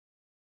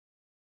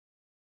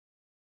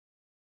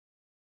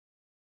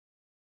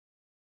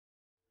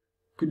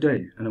Good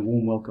day and a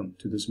warm welcome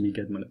to this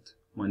MeCAD Minute.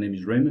 My name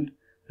is Raymond,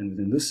 and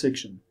within this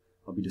section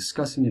I'll be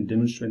discussing and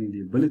demonstrating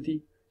the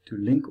ability to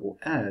link or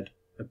add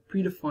a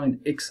predefined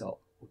Excel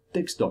or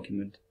text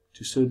document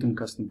to certain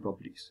custom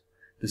properties.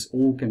 This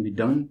all can be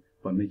done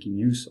by making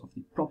use of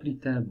the Property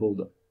Tab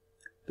Builder.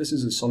 This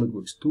is a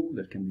SOLIDWORKS tool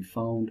that can be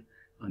found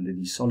under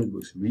the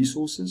SOLIDWORKS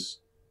Resources,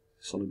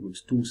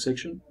 SOLIDWORKS Tools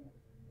section,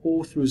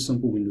 or through a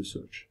simple window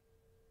search.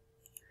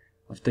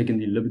 I've taken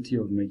the liberty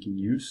of making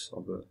use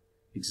of an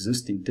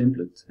existing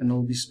template, and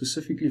I'll be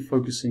specifically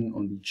focusing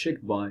on the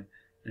checked by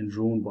and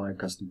drawn by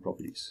custom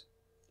properties.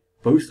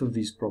 Both of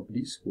these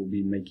properties will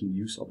be making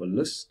use of a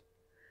list,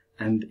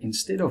 and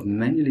instead of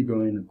manually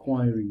going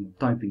acquiring or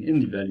typing in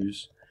the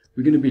values,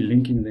 we're going to be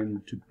linking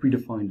them to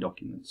predefined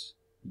documents.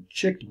 The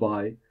checked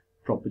by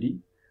property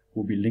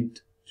will be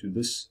linked to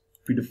this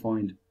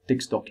predefined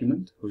text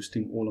document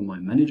hosting all of my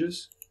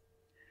managers,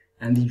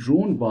 and the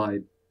drawn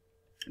by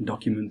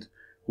document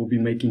will be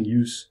making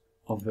use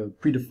of a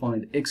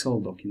predefined Excel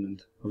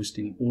document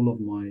hosting all of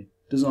my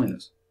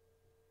designers.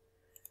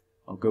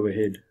 I'll go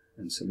ahead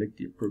and select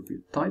the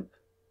appropriate type,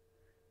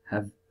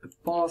 have a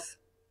path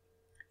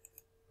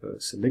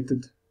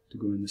selected to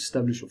go and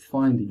establish or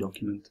find the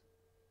document,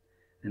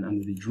 and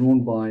under the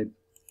drawn by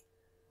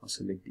I'll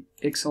select the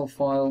Excel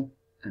file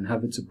and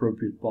have its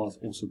appropriate path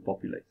also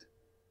populate.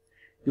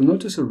 You'll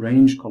notice a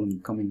range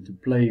column coming into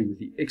play with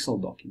the Excel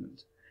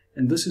document,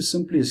 and this is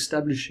simply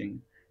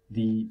establishing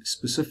the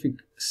specific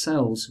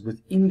cells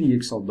within the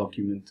Excel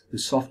document the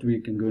software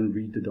can go and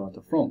read the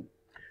data from.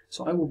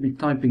 So I will be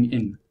typing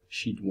in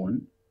sheet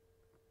 1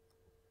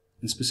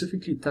 and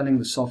specifically telling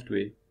the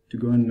software to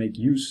go and make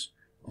use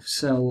of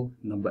cell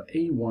number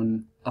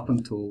A1 up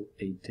until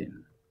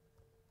A10.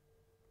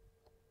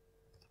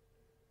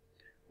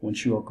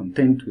 Once you are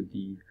content with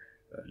the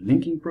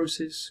linking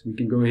process, we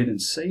can go ahead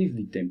and save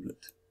the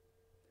template.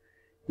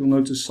 You'll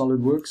notice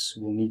SOLIDWORKS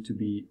will need to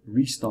be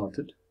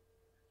restarted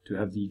to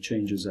have the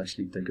changes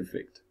actually take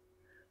effect.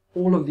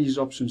 All of these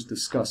options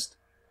discussed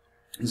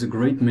is a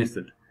great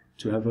method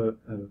to have a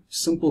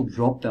simple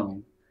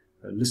drop-down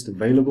list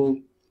available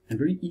and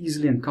very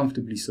easily and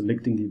comfortably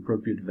selecting the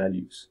appropriate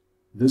values.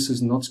 This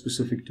is not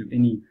specific to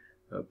any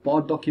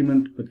part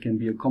document, but can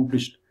be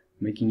accomplished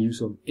making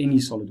use of any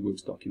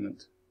SOLIDWORKS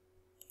document.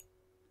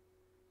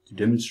 To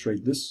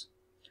demonstrate this,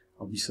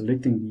 I'll be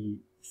selecting the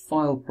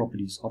File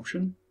Properties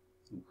option,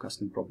 or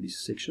Custom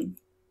Properties section,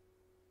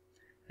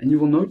 and you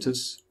will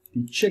notice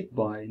the check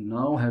by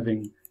now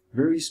having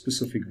very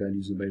specific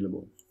values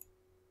available.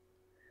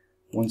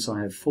 Once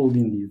I have filled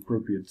in the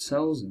appropriate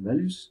cells and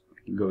values,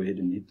 I can go ahead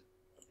and hit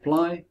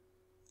Apply,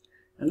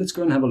 and let's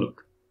go and have a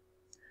look.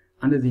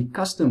 Under the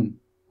Custom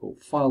or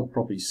File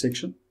Properties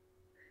section,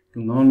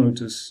 you'll now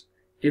notice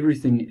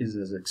everything is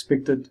as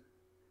expected.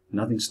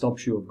 Nothing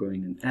stops you of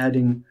going and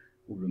adding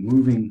or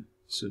removing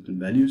certain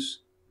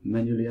values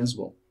manually as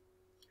well.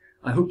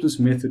 I hope this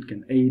method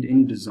can aid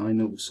any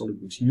designer or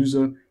SOLIDWORKS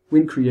user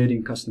when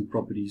creating custom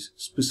properties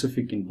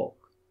specific in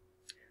bulk.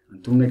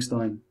 Until next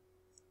time,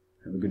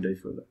 have a good day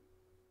further.